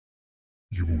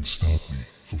You won't stop me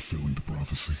fulfilling the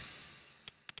prophecy.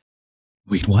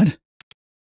 Wait, what?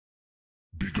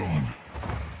 Be gone.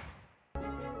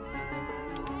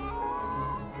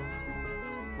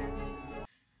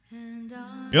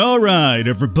 Alright,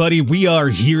 everybody, we are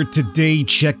here today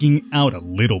checking out a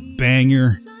little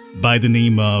banger by the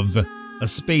name of A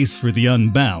Space for the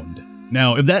Unbound.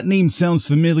 Now, if that name sounds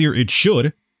familiar, it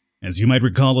should, as you might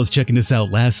recall us checking this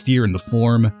out last year in the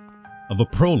form of a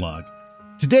prologue.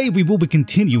 Today, we will be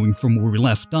continuing from where we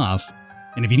left off,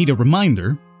 and if you need a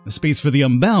reminder, A Space for the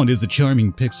Unbound is a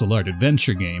charming pixel art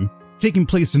adventure game taking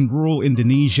place in rural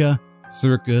Indonesia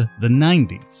circa the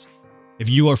 90s. If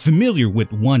you are familiar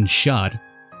with One Shot,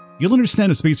 you'll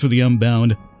understand A Space for the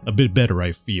Unbound a bit better,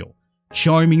 I feel.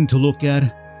 Charming to look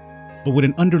at, but with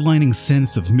an underlining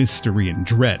sense of mystery and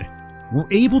dread. We're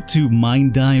able to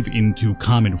mind dive into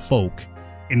common folk,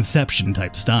 Inception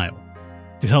type style,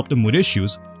 to help them with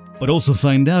issues, but also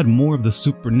find out more of the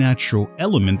supernatural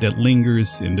element that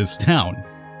lingers in this town.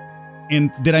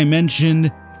 And did I mention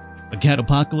a cat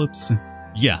apocalypse?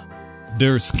 Yeah,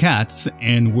 there's cats,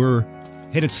 and we're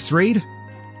headed straight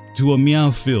to a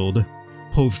meow-filled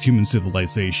post-human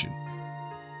civilization.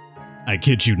 I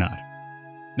kid you not.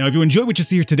 Now, if you enjoy what you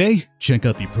see here today, check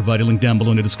out the provided link down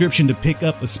below in the description to pick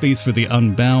up A Space for the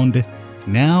Unbound,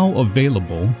 now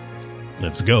available.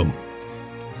 Let's go.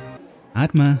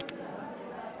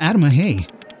 Atma, hey.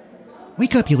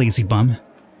 Wake up, you lazy bum.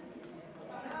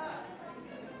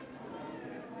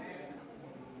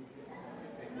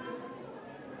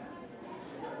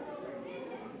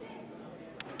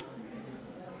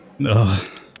 Ugh.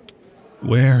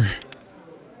 Where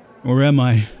am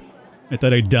I? I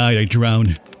thought I died, I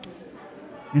drowned.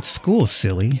 It's school,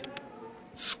 silly.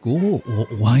 School?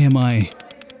 Why am I?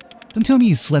 Don't tell me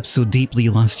you slept so deeply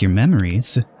you lost your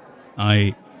memories.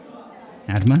 Adma?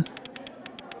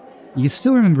 You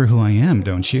still remember who I am,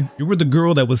 don't you? You were the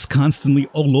girl that was constantly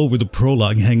all over the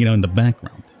prologue hanging out in the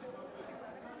background.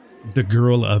 The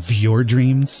girl of your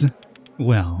dreams?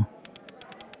 Well,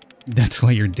 that's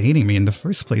why you're dating me in the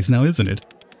first place now, isn't it?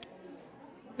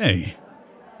 Hey,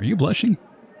 are you blushing?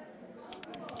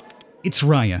 It's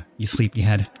Raya, you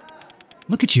sleepyhead.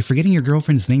 Look at you, forgetting your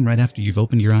girlfriend's name right after you've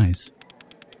opened your eyes.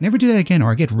 Never do that again or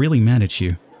I'll get really mad at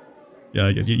you.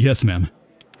 Yes, ma'am.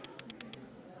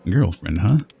 Girlfriend,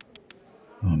 huh?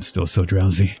 Oh, I'm still so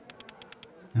drowsy.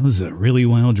 That was a really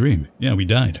wild dream. Yeah, we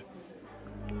died.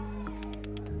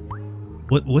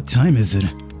 What time is it?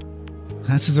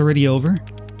 Class is already over?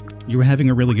 You were having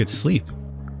a really good sleep.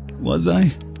 Was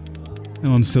I?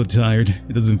 Oh, I'm so tired.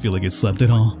 It doesn't feel like I slept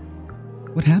at all.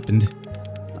 What happened?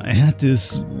 I had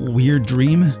this weird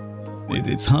dream.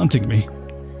 It's haunting me.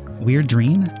 Weird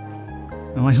dream?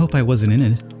 Oh, I hope I wasn't in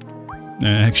it.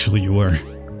 Actually, you were.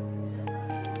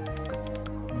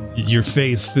 Your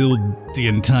face filled the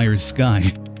entire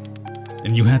sky.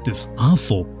 And you had this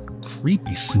awful,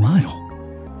 creepy smile.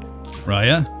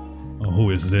 Raya? Oh,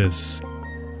 who is this?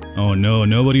 Oh no,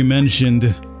 nobody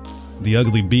mentioned the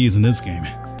ugly bees in this game.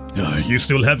 You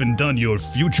still haven't done your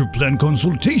future plan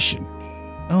consultation.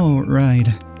 Oh, right.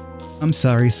 I'm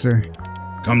sorry, sir.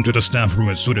 Come to the staff room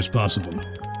as soon as possible.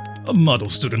 A model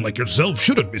student like yourself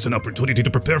shouldn't miss an opportunity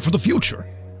to prepare for the future.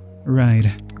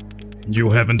 Right.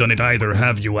 You haven't done it either,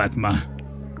 have you, Atma?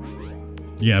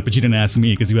 Yeah, but you didn't ask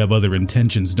me because you have other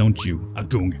intentions, don't you,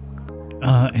 Agung?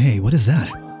 Hey, what is that?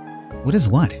 What is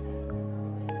what?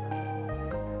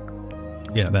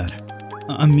 Yeah, that.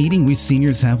 A meeting we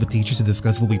seniors have with teachers to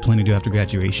discuss what we plan to do after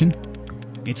graduation.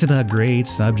 It's about grades,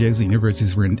 subjects, the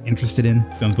universities we're interested in.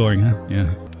 Sounds boring, huh?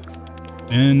 Yeah.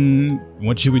 And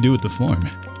what should we do with the form?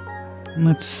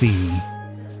 Let's see.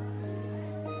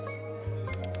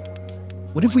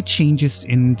 What if we change this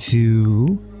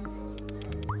into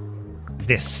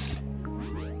this?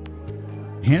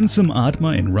 Handsome Atma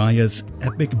and Raya's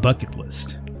epic bucket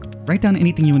list. Write down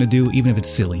anything you want to do, even if it's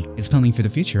silly. It's planning for the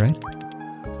future, right?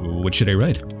 What should I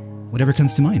write? Whatever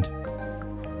comes to mind.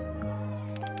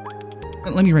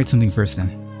 Let me write something first then.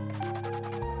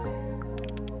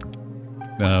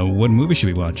 What movie should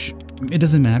we watch? It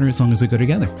doesn't matter as long as we go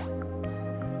together.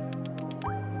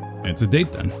 It's a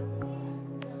date then.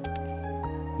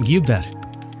 You bet.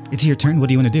 It's your turn, what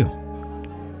do you want to do?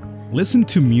 Listen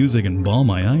to music and bawl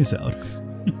my eyes out.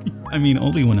 I mean,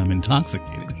 only when I'm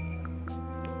intoxicated.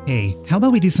 Hey, how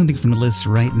about we do something from the list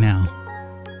right now?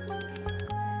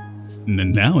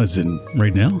 Now as in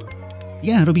right now?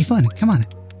 Yeah, it'll be fun. Come on.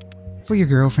 For your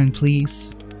girlfriend,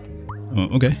 please. Oh,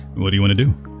 okay. What do you want to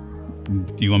do?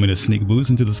 Do you want me to sneak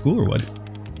booze into the school or what?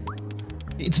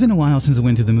 It's been a while since we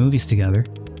went to the movies together.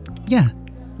 Yeah,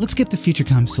 let's skip the future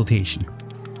consultation.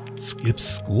 Skip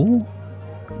school?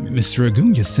 Mr.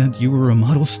 Agunya said you were a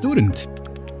model student.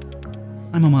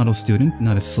 I'm a model student,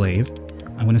 not a slave.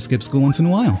 I want to skip school once in a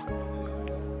while.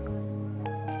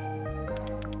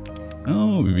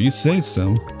 Oh, if you say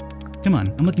so. Come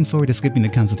on, I'm looking forward to skipping the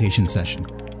consultation session.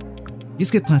 You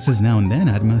skip classes now and then,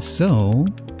 Adma, so...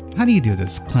 How do you do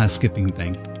this class skipping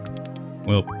thing?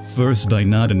 Well, first by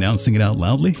not announcing it out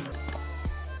loudly.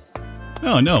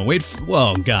 Oh no, wait,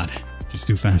 whoa, god. Just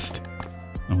too fast.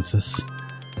 Oh, what's this?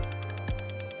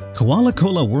 Koala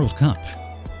Cola World Cup.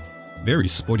 Very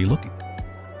sporty looking.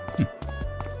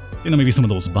 You know, maybe some of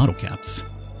those bottle caps.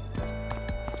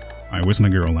 Alright, where's my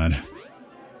girl at?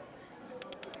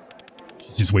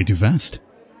 She's just way too fast.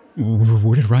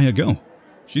 Where did Raya go?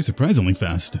 She's surprisingly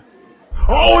fast.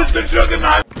 Oh, it's the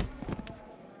juggernaut!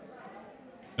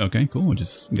 Okay, cool, I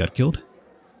just got killed.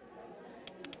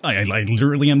 I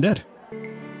literally am dead.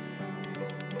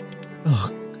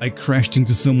 Oh, I crashed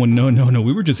into someone. No,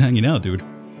 we were just hanging out, dude.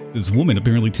 This woman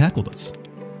apparently tackled us.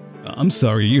 I'm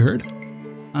sorry, you heard?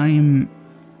 I'm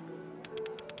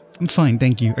fine,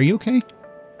 thank you. Are you okay?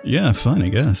 Yeah, fine, I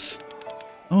guess.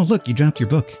 Oh, look, you dropped your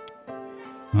book.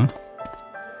 Huh?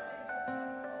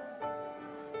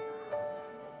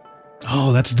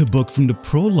 Oh, that's the book from the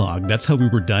prologue. That's how we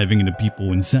were diving into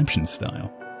people Inception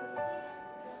style.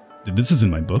 This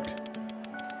isn't my book.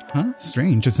 Huh?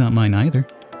 Strange, it's not mine either.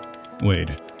 Wait,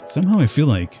 somehow I feel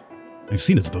like I've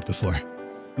seen this book before.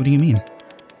 What do you mean?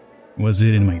 Was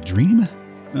it in my dream?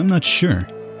 I'm not sure.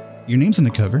 Your name's on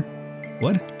the cover.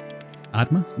 What?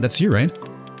 Atma? That's you, right?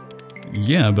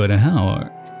 Yeah, but how?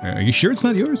 Are you sure it's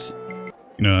not yours?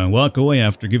 You know, walk away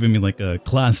after giving me like a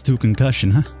class 2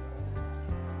 concussion, huh?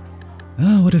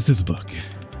 Oh, what is this book?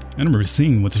 I remember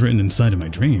seeing what's written inside of my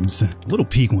dreams. A little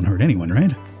peek won't hurt anyone,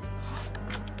 right?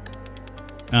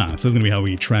 Ah, so it's gonna be how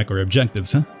we track our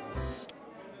objectives, huh?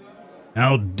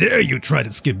 How dare you try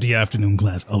to skip the afternoon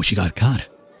class? Oh, she got caught.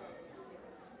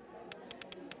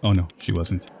 Oh no, she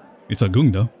wasn't. It's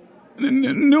Agung, though.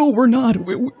 No, we're not.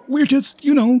 We're just,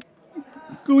 you know,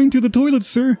 going to the toilet,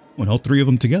 sir. Well, all 3 of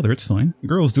them together, it's fine.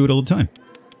 Girls do it all the time.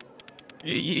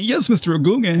 Yes, Mr.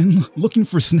 Agung, and looking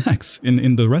for snacks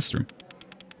in the restroom.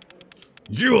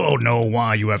 You all know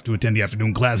why you have to attend the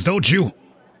afternoon class, don't you?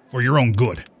 For your own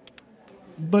good.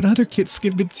 But other kids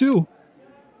skip it too.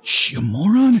 Shh, you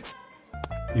moron.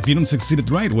 If you don't succeed it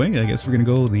the right way, I guess we're gonna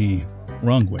go the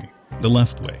wrong way. The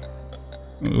left way.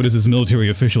 What is this military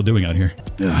official doing out here?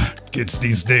 Kids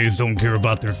these days don't care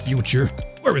about their future.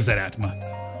 Where is that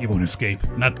Atma? He won't escape.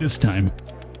 Not this time.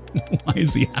 Why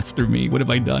is he after me? What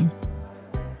have I done?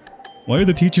 Why are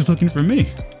the teachers looking for me?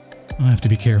 I have to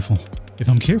be careful. If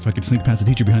I'm careful, I could sneak past the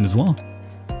teacher behind this wall.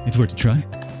 It's worth a try.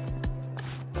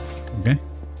 Okay.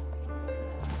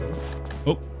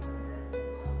 Oh.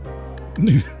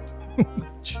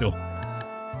 Chill.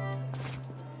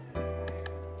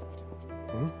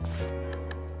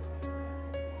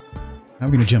 How are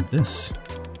we gonna jump this?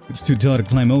 It's too tall to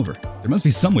climb over. There must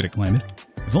be some way to climb it.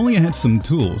 If only I had some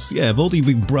tools. Yeah, if only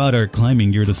we brought our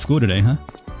climbing gear to school today, huh?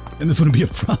 Then this wouldn't be a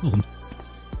problem.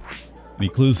 Any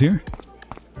clues here?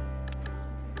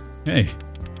 Hey.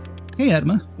 Hey,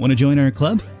 Atma. Wanna join our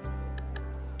club?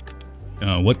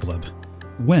 What club?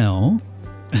 Well...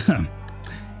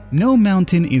 no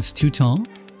mountain is too tall.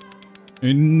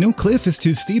 And no cliff is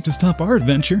too steep to stop our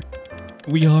adventure.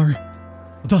 We are...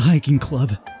 the hiking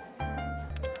club.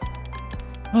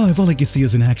 Oh, if all I could see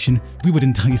is in action, we would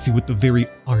entice you with the very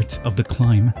art of the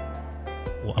climb.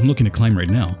 Well, I'm looking to climb right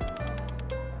now.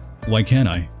 Why can't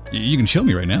I? You can show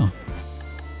me right now.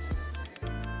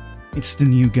 It's the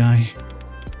new guy.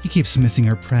 He keeps missing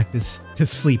our practice, to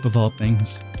sleep of all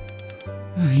things.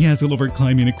 He has all of our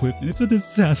climbing equipment. It's a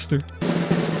disaster.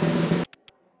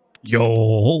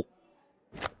 Yo!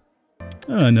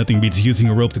 Nothing beats using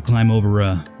a rope to climb over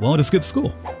a wall to skip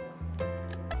school.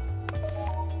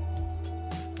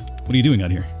 What are you doing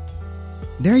out here?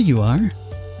 There you are.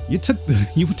 You took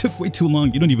way too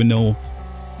long. You don't even know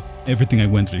everything I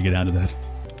went through to get out of that.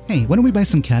 Hey, why don't we buy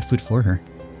some cat food for her?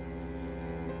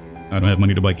 I don't have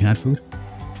money to buy cat food.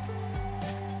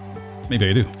 Maybe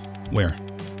I do. Where?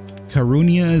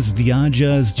 Karunia's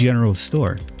Diaja's General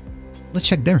Store. Let's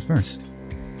check there first.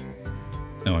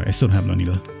 Oh, I still don't have money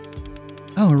though.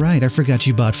 Oh right, I forgot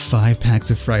you bought 5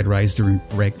 packs of fried rice during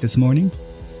break this morning.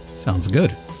 Sounds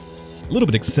good. A little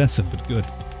bit excessive, but good.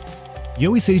 You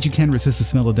always say that you can't resist the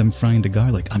smell of them frying the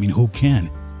garlic. I mean, who can?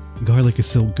 Garlic is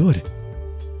so good.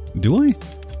 Do I?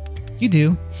 You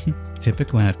do.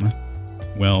 Typical Atma.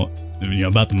 Well, you know,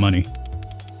 about the money.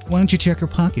 Why don't you check her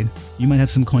pocket? You might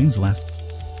have some coins left.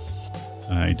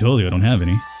 I told you I don't have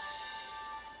any.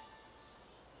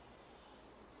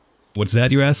 What's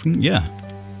that you're asking? Yeah.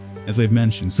 as I've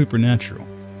mentioned, supernatural.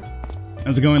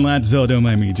 How's it going, lads? Oh, don't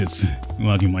mind me just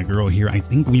walking my girl here. I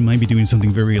think we might be doing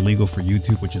something very illegal for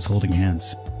YouTube, which is holding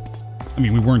hands. I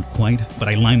mean, we weren't quite, but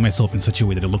I lined myself in such a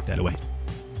way that it looked that way.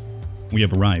 We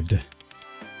have arrived.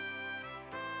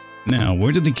 Now,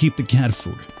 where did they keep the cat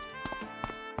food?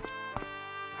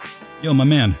 Yo, my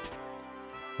man.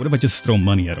 What if I just throw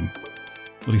money at him?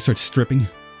 Will he start stripping?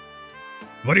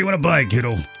 What do you want to buy,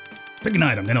 kiddo? Pick an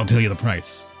item, then I'll tell you the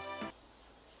price.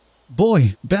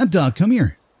 Boy, bad dog, come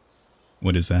here.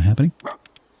 What is that happening?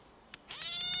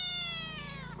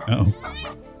 Uh-oh.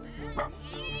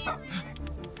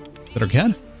 Is that our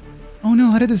cat? Oh no,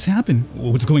 how did this happen?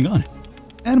 What's going on?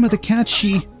 Adama the cat,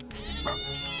 she...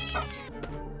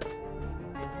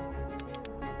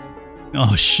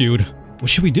 Oh shoot. What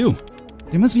should we do?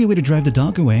 There must be a way to drive the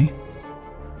dog away.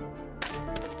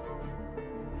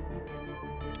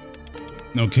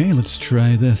 Okay, let's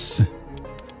try this.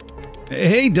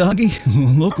 Hey doggy,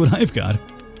 look what I've got.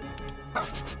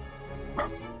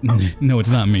 No,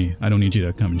 it's not me. I don't need you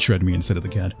to come and shred me instead of the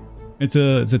cat. It's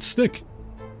a stick.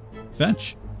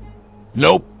 Fetch.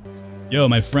 Nope. Yo,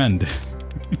 my friend.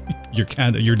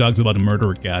 Your dog's about to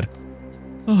murder a cat.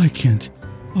 Oh, I can't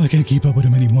keep up with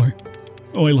him anymore.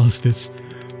 Oh, I lost this.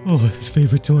 Oh, his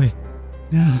favorite toy.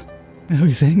 Now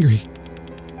he's angry.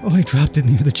 Oh, I dropped it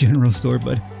near the general store,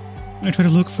 but when I tried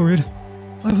to look for it,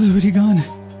 I was already gone.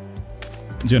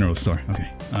 General store,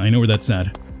 okay. I know where that's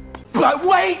at. But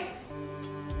wait!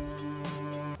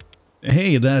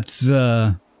 Hey, that's,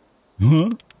 huh?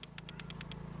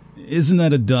 Isn't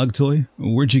that a dog toy?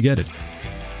 Where'd you get it?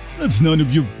 That's none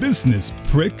of your business,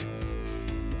 prick.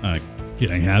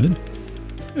 Can I have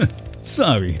it?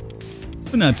 Sorry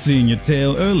for not seeing your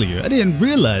tail earlier. I didn't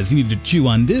realize you needed to chew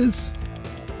on this.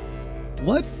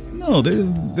 What? No,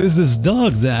 there's this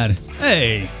dog that...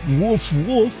 Hey, woof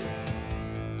woof.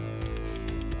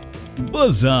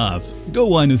 Buzz off. Go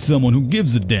whine to someone who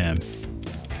gives a damn.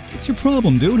 What's your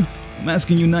problem, dude? I'm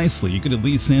asking you nicely. You could at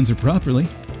least answer properly.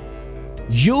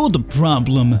 You're the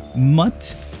problem,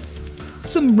 mutt.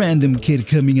 Some random kid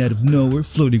coming out of nowhere,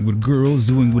 flirting with girls,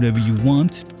 doing whatever you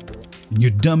want. And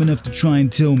you're dumb enough to try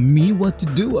and tell me what to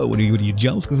do? What are you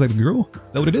jealous because I'm a girl? Is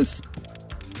that what it is?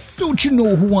 Don't you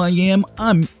know who I am?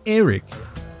 I'm Eric.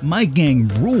 My gang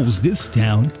rules this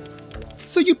town.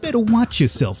 So you better watch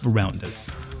yourself around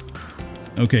us.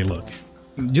 Okay, look.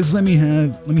 Just let me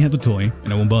have the toy,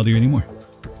 and I won't bother you anymore.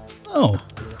 Oh,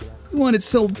 you want it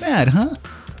so bad, huh?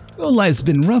 Well, life's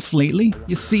been rough lately.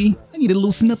 You see, I need to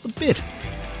loosen up a bit.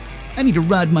 I need to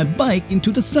ride my bike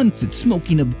into the sunset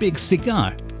smoking a big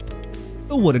cigar.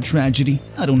 But what a tragedy,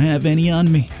 I don't have any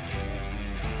on me.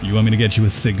 You want me to get you a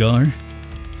cigar?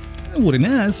 I wouldn't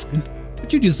ask,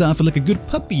 but you just offer like a good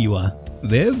puppy you are.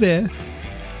 There.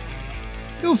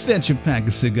 Go fetch a pack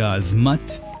of cigars, mutt.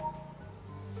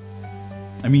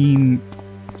 I mean,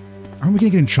 aren't we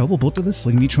gonna get in trouble, both of us?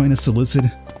 Like me trying to solicit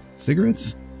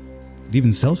cigarettes? Did it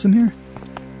even sell some here?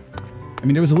 I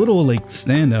mean, there was a little, like,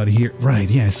 stand out here. Right,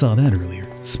 yeah, I saw that earlier.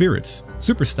 Spirits.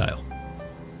 Super style.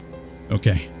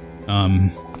 Okay.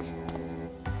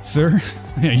 Sir?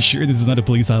 Are you sure this is not a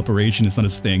police operation? It's not a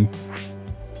sting?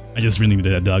 I just really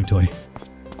needed that dog toy.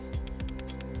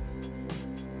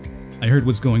 I heard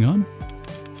what's going on.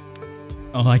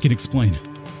 Oh, I can explain.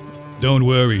 Don't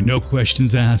worry, no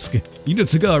questions asked. You need a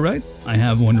cigar, right? I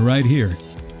have one right here.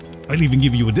 I'll even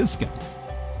give you a discount.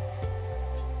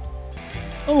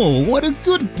 Oh, what a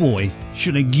good boy.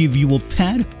 Should I give you a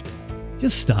pat?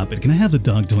 Just stop it. Can I have the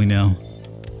dog toy now?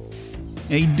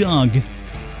 Hey, dog.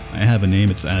 I have a name.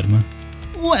 It's Adama.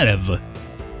 Whatever.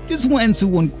 Just answer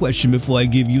one question before I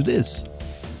give you this.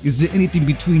 Is there anything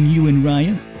between you and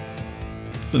Raya?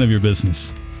 It's none of your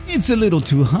business. It's a little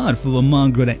too hard for a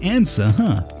mongrel to answer,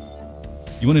 huh?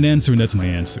 You want an answer, and that's my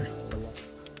answer.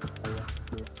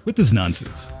 Quit this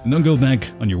nonsense, and don't go back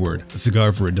on your word. A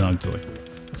cigar for a dog toy.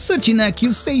 Such an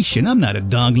accusation. I'm not a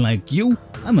dog like you.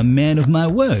 I'm a man of my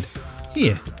word.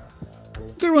 Here.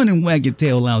 Go run and wag your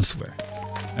tail elsewhere.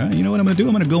 Alright, you know what I'm gonna do?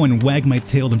 I'm gonna go and wag my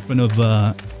tail in front of,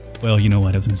 well, you know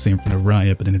what? I was gonna say in front of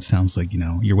Riot, but then it sounds like, you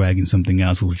know, you're wagging something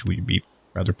else, which would be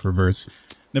rather perverse.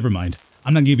 Never mind.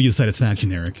 I'm not giving you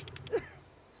satisfaction, Eric.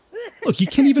 Look, you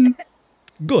can't even...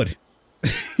 Good.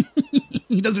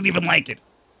 He doesn't even like it.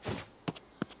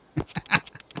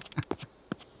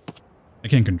 I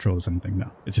can't control something,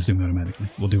 no. It's just doing it automatically.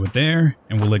 We'll do it there,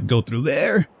 and we'll let go through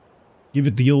there. Give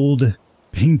it the old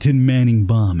Peyton Manning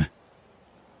bomb.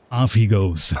 Off he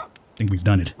goes. I think we've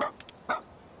done it.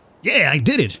 Yeah, I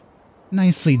did it!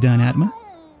 Nicely done, Atma.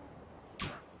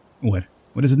 What?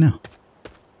 What is it now?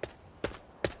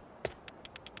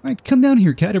 Alright, come down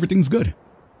here, cat. Everything's good.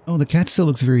 Oh, the cat still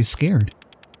looks very scared.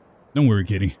 Don't worry,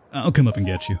 kitty. I'll come up and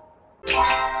get you.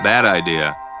 Bad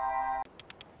idea.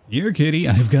 Here, kitty,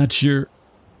 I've got your...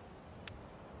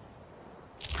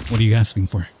 What are you asking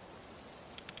for?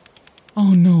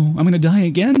 Oh no, I'm gonna die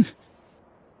again?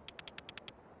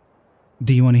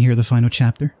 Do you want to hear the final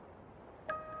chapter?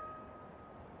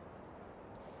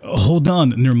 Hold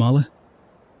on, Nirmala.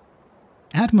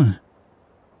 Atma.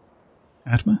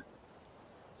 Atma?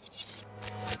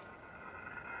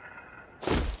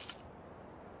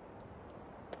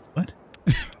 What?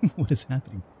 What is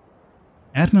happening?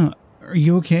 Atma, are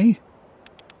you okay?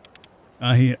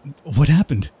 What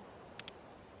happened?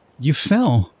 You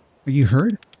fell. Are you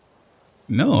hurt?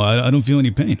 No, I don't feel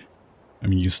any pain. I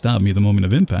mean, you stopped me at the moment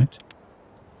of impact.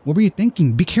 What were you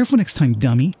thinking? Be careful next time,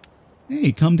 dummy.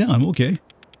 Hey, calm down, I'm okay.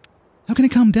 How can I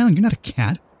calm down? You're not a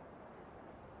cat.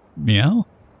 Meow?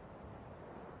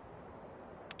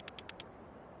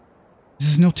 This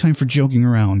is no time for joking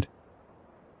around.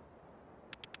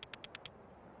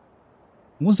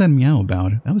 What was that meow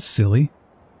about? That was silly.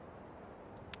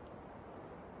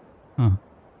 Huh.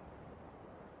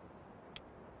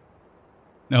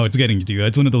 No, it's getting to you.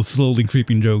 It's one of those slowly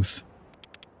creeping jokes.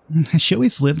 Has she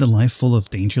always lived a life full of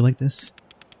danger like this?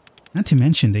 Not to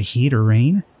mention the heat or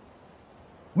rain?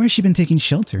 Where has she been taking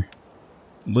shelter?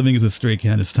 Living as a stray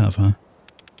cat is tough, huh?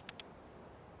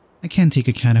 I can't take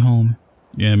a cat home.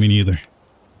 Yeah, me neither.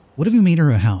 What if we made her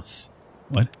a house?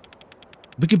 What?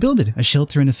 We could build it, a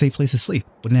shelter and a safe place to sleep.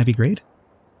 Wouldn't that be great?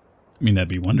 I mean, that'd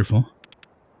be wonderful.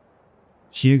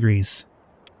 She agrees.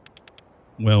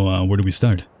 Well, where do we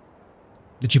start?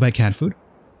 Did you buy cat food?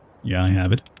 Yeah, I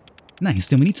have it. Nice,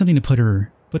 then we need something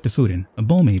to put the food in. A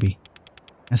bowl, maybe.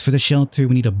 As for the shelter,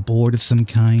 we need a board of some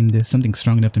kind, something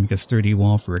strong enough to make a sturdy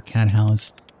wall for a cat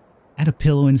house. Add a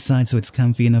pillow inside so it's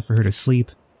comfy enough for her to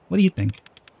sleep. What do you think?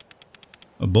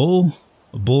 A bowl,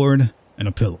 a board, and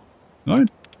a pillow. Alright.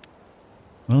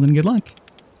 Well, then good luck.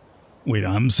 Wait,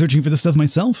 I'm searching for the stuff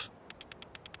myself?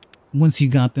 Once you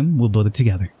got them, we'll build it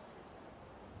together.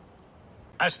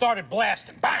 I started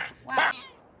blasting. Bang! Bang!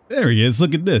 There he is,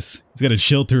 look at this. He's got a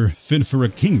shelter fit for a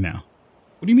king now.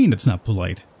 What do you mean it's not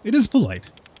polite? It is polite.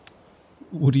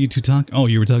 What are you two talking? Oh,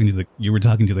 you were talking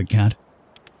to the cat.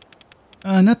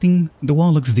 Nothing. The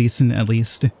wall looks decent, at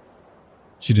least.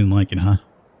 She didn't like it, huh?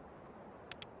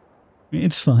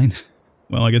 It's fine.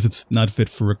 Well, I guess it's not fit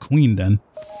for a queen, then.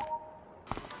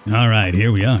 Alright,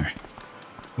 here we are.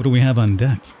 What do we have on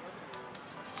deck?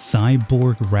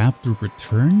 Cyborg Raptor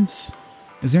returns?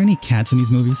 Is there any cats in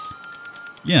these movies?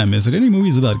 Yeah, miss, are there any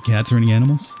movies about cats or any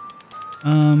animals?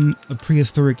 A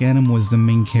prehistoric animal was the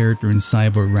main character in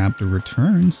Cyborg Raptor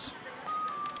Returns.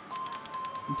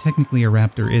 Technically, a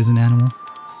raptor is an animal.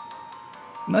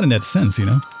 Not in that sense, you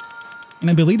know.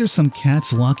 And I believe there's some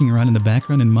cats walking around in the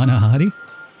background in Manahari.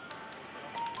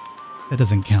 That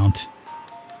doesn't count.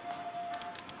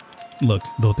 Look,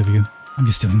 both of you, I'm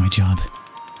just doing my job. Do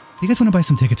you guys want to buy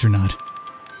some tickets or not?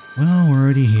 Well, we're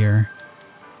already here.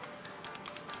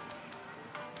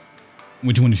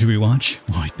 Which one should we watch?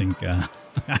 Oh, I think,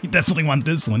 I definitely want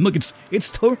this one. Look, it's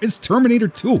Terminator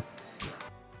 2. So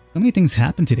many things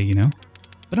happen today, you know?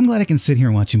 But I'm glad I can sit here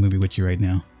and watch a movie with you right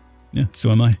now. Yeah,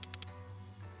 so am I.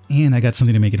 And I got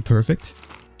something to make it perfect.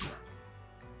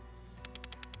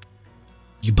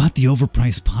 You bought the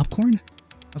overpriced popcorn?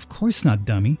 Of course not,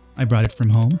 dummy. I brought it from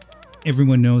home.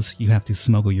 Everyone knows you have to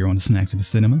smuggle your own snacks into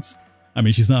cinemas. I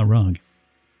mean, she's not wrong.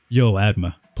 Yo,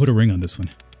 Atma, put a ring on this one.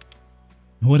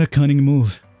 What a cunning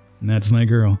move. That's my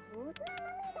girl.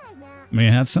 May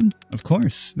I have some? Of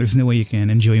course. There's no way you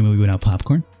can enjoy a movie without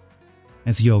popcorn.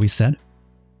 As you always said.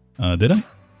 Did I?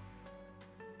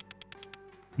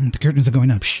 The curtains are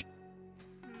going up. Shh.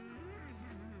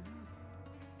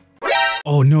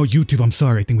 Oh no, YouTube, I'm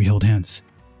sorry. I think we held hands.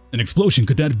 An explosion,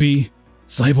 could that be...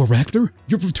 Cyborg Raptor?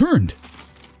 You've returned!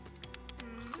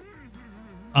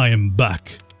 I am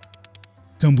back.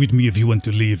 Come with me if you want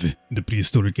to live in the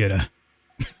prehistoric era.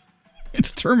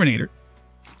 It's Terminator.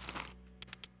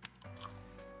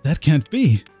 That can't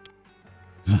be.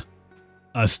 Huh.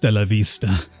 Hasta la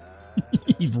vista.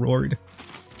 He roared.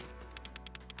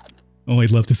 Oh,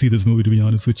 I'd love to see this movie, to be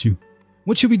honest with you.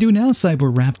 What should we do now,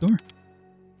 Cyborg Raptor?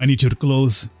 I need your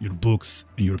clothes, your books,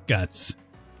 and your cats.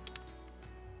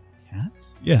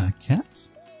 Cats? Yeah, cats?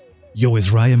 Yo,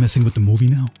 is Raya messing with the movie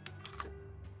now?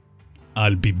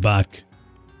 I'll be back.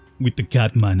 With the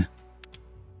Catman.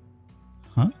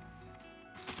 Huh?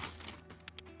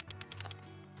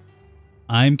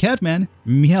 I'm Catman.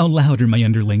 Meow louder, my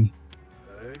underling.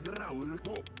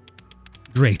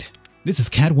 Great. This is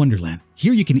Cat Wonderland.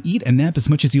 Here you can eat and nap as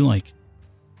much as you like.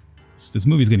 This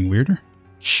movie's getting weirder.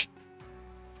 Shh.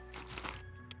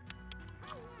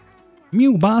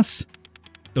 Mew, boss!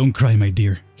 Don't cry, my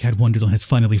dear. Cat Wonderland has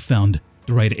finally found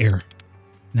the right air.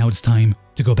 Now it's time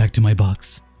to go back to my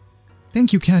box.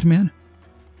 Thank you, Catman.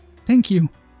 Thank you.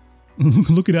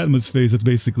 Look at Atma's face. That's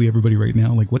basically everybody right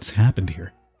now. Like, what's happened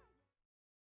here?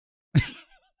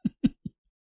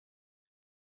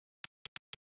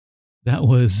 That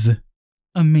was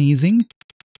amazing.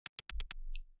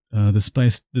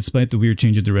 Despite the weird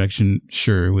change of direction,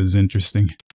 sure, it was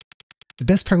interesting. The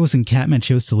best part was when Catman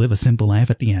chose to live a simple life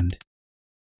at the end.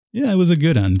 Yeah, it was a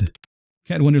good end.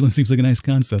 Cat Wonderland seems like a nice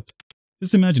concept.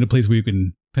 Just imagine a place where you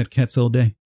can pet cats all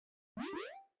day.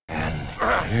 And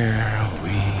here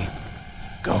we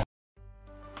go.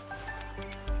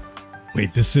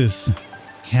 Wait, this is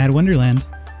Cat Wonderland.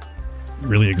 It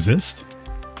really exist?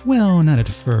 Well, not at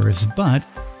first, but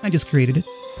I just created it.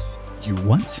 You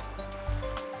what?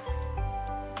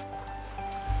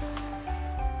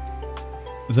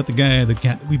 Is that the cat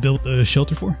that we built a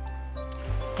shelter for?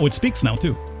 Oh, it speaks now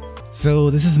too. So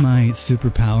this is my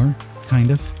superpower,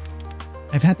 kind of.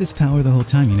 I've had this power the whole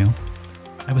time, you know.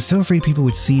 I was so afraid people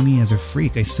would see me as a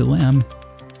freak, I still am.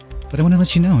 But I want to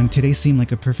let you know, and today seemed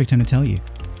like a perfect time to tell you.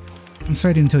 I'm sorry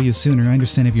I didn't tell you sooner, I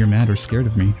understand if you're mad or scared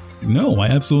of me. No, I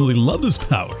absolutely love this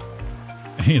power.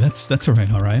 Hey, that's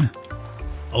alright.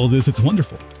 All this, it's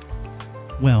wonderful.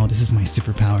 Well, this is my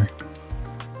superpower.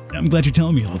 I'm glad you're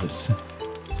telling me all this.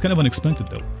 It's kind of unexpected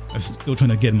though. I'm still trying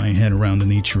to get my head around the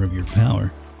nature of your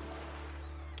power.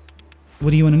 What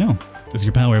do you want to know? Does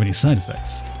your power have any side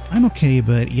effects? I'm okay,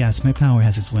 but yes, my power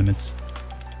has its limits.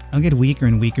 I'll get weaker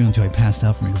and weaker until I pass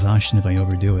out from exhaustion if I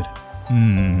overdo it.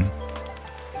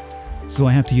 So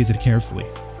I have to use it carefully.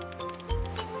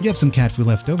 You have some cat food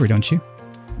left over, don't you?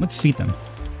 Let's feed them.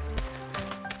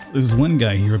 There's one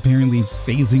guy here apparently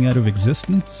phasing out of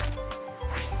existence.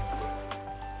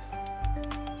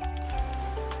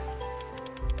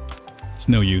 It's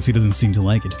no use, he doesn't seem to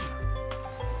like it.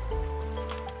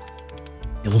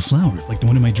 Yellow flower, like the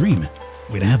one in my dream.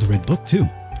 Wait, I have the red book too.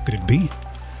 Could it be?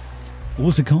 What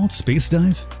was it called? Space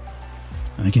dive?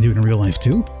 I can do it in real life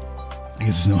too? I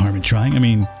guess there's no harm in trying. I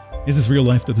mean, is this real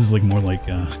life? This is like more like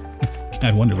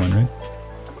Cat Wonderland, right?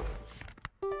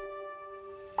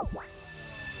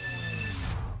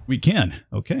 We can,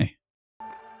 okay.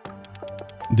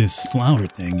 This flower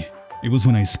thing, it was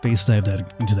when I space dived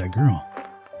into that girl.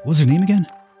 What was her name again?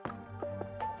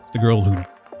 It's the girl who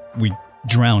we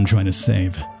drowned trying to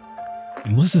save.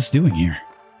 And what's this doing here?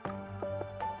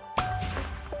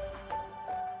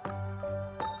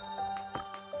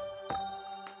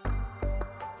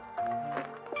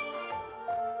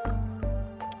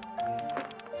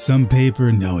 Some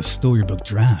paper, now a storybook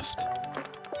draft.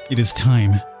 It is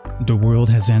time. The world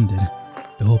has ended.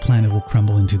 The whole planet will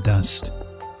crumble into dust.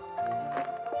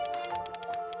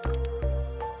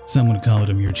 Some would call it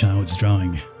a mere child's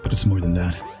drawing, but it's more than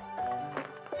that.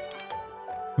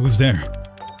 Who's there?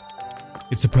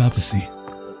 It's a prophecy.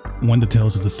 One that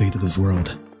tells of the fate of this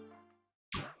world.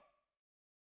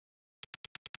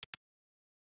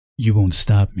 You won't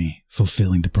stop me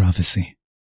fulfilling the prophecy.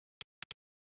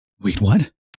 Wait,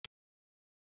 what?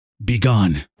 Be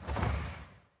gone.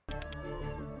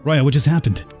 Raya, what just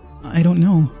happened? I don't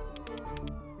know.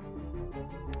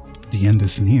 The end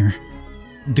is near.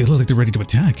 They look like they're ready to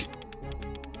attack.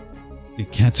 The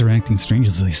cats are acting strange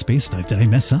as they space dive. Did I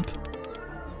mess up?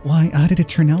 Why, how did it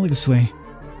turn out this way?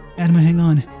 Adama, hang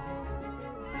on.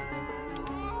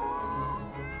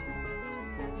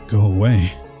 Go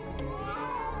away.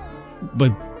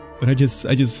 But I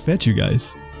just fed you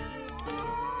guys.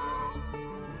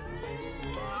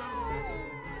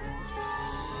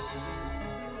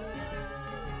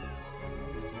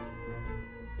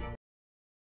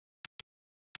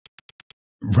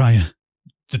 Raya,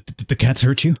 the cats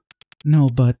hurt you? No,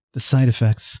 but the side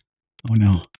effects. Oh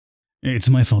no. It's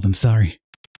my fault, I'm sorry.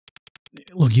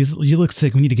 Look, you look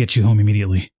sick, we need to get you home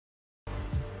immediately.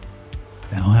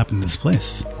 Now what happened to this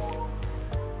place?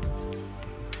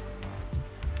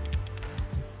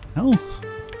 Hell.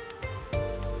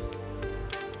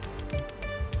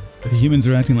 The humans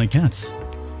are acting like cats.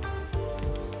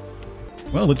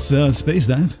 Well, let's space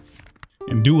dive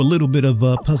and do a little bit of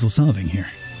puzzle solving here.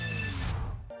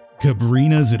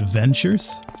 Sabrina's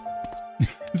Adventures? Is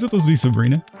that supposed to be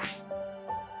Sabrina?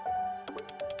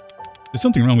 There's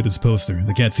something wrong with this poster.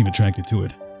 The cats seem attracted to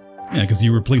it. Yeah, because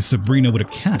you replaced Sabrina with a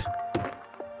cat.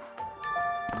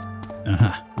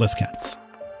 Aha, less cats.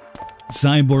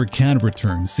 Cyborg cat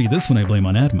returns. See, this one I blame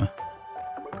on Adma.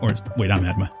 Or, wait, I'm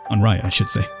Adma. On Raya, I should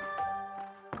say.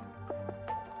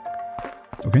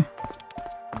 Okay.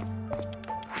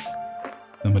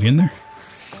 Somebody in there?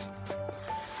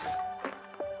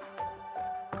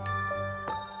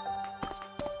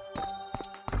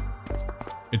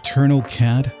 Eternal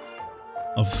Cat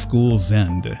of School's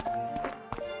End.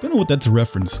 Don't know what that's a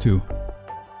reference to.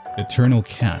 Eternal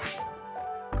Cat.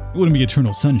 It wouldn't be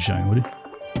Eternal Sunshine, would it?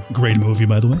 Great movie,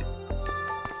 by the way.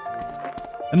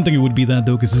 I don't think it would be that,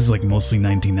 though, because this is like mostly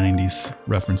 1990s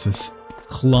references.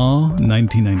 Claw,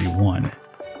 1991.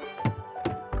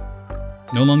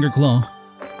 No longer Claw.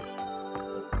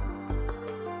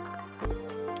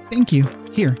 Thank you.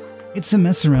 Here, it's a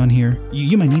mess around here.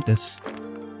 You might need this.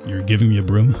 You're giving me a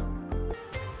broom?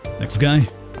 Next guy?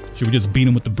 Should we just beat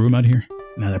him with the broom out here?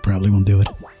 Nah, that probably won't do it.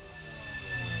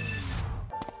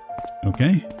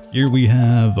 Okay, here we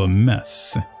have a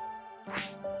mess.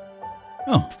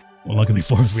 Oh, well luckily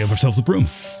for us we have ourselves a broom.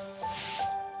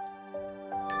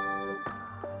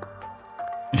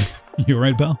 You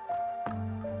alright, pal?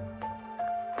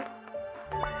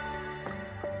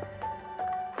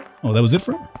 Oh, that was it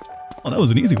for him? Oh, that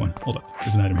was an easy one. Hold up,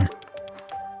 there's an item here.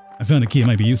 I found a key, it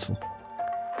might be useful.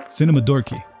 Cinema door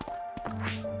key.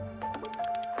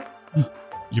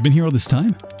 You've been here all this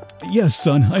time? Yes,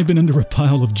 son, I've been under a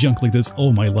pile of junk like this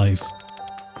all my life.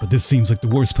 But this seems like the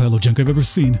worst pile of junk I've ever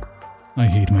seen. I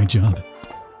hate my job.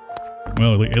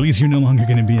 Well, at least you're no longer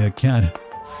gonna be a cat.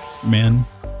 Man.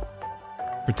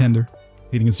 Pretender.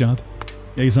 Hating his job.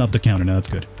 Yeah, he's off the counter now, that's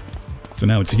good. So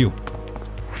now it's you.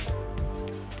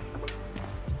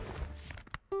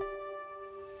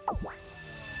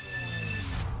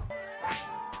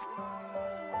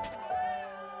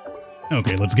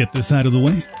 Okay, let's get this out of the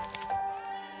way.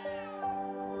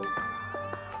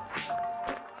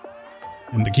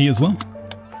 And the key as well?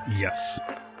 Yes.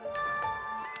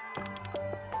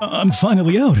 I'm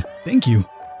finally out. Thank you.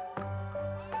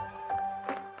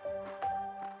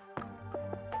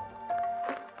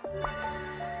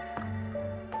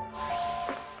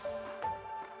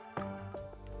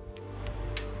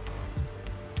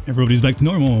 Everybody's back to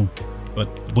normal,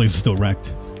 but the place is still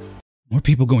wrecked. More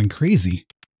people going crazy.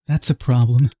 That's a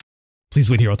problem. Please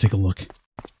wait here, I'll take a look.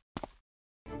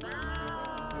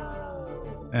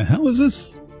 How is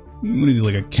this? What is he,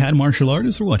 like a cat martial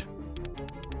artist or what?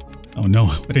 Oh no,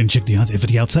 I didn't check if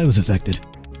the outside was affected.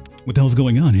 What the hell's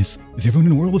going on? Is everyone in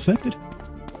the world affected?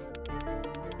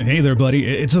 Hey there, buddy.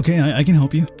 It's okay, I can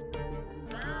help you.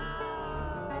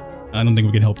 I don't think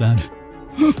we can help that.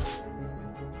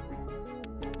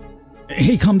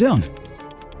 Hey, calm down.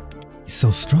 He's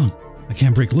so strong. I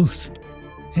can't break loose.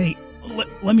 Hey,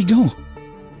 let me go.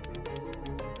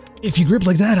 If you grip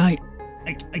like that, I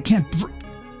can't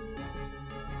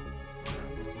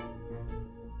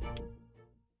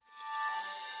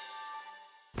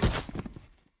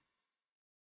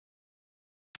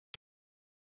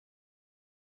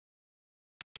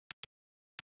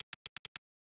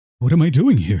What am I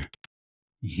doing here?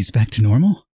 He's back to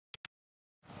normal?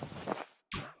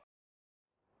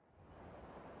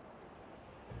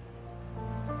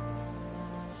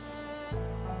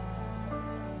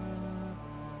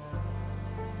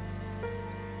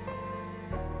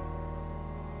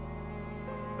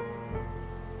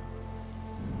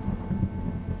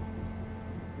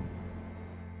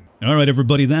 Alright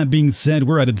everybody, that being said,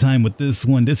 we're out of time with this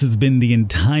one. This has been the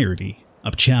entirety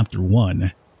of Chapter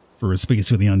 1 for A Space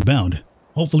for the Unbound.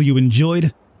 Hopefully you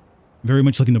enjoyed. Very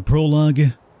much like in the prologue,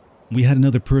 we had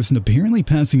another person apparently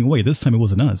passing away. This time it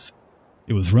wasn't us.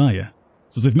 It was Raya.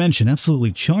 So as I've mentioned,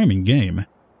 absolutely charming game.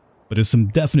 But there's some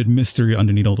definite mystery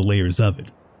underneath all the layers of it.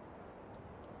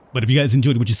 But if you guys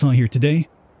enjoyed what you saw here today,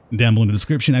 down below in the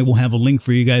description I will have a link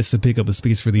for you guys to pick up A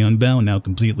Space for the Unbound, now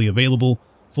completely available.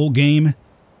 Full game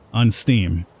on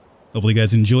Steam. Hopefully you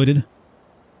guys enjoyed it.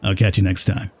 I'll catch you next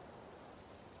time.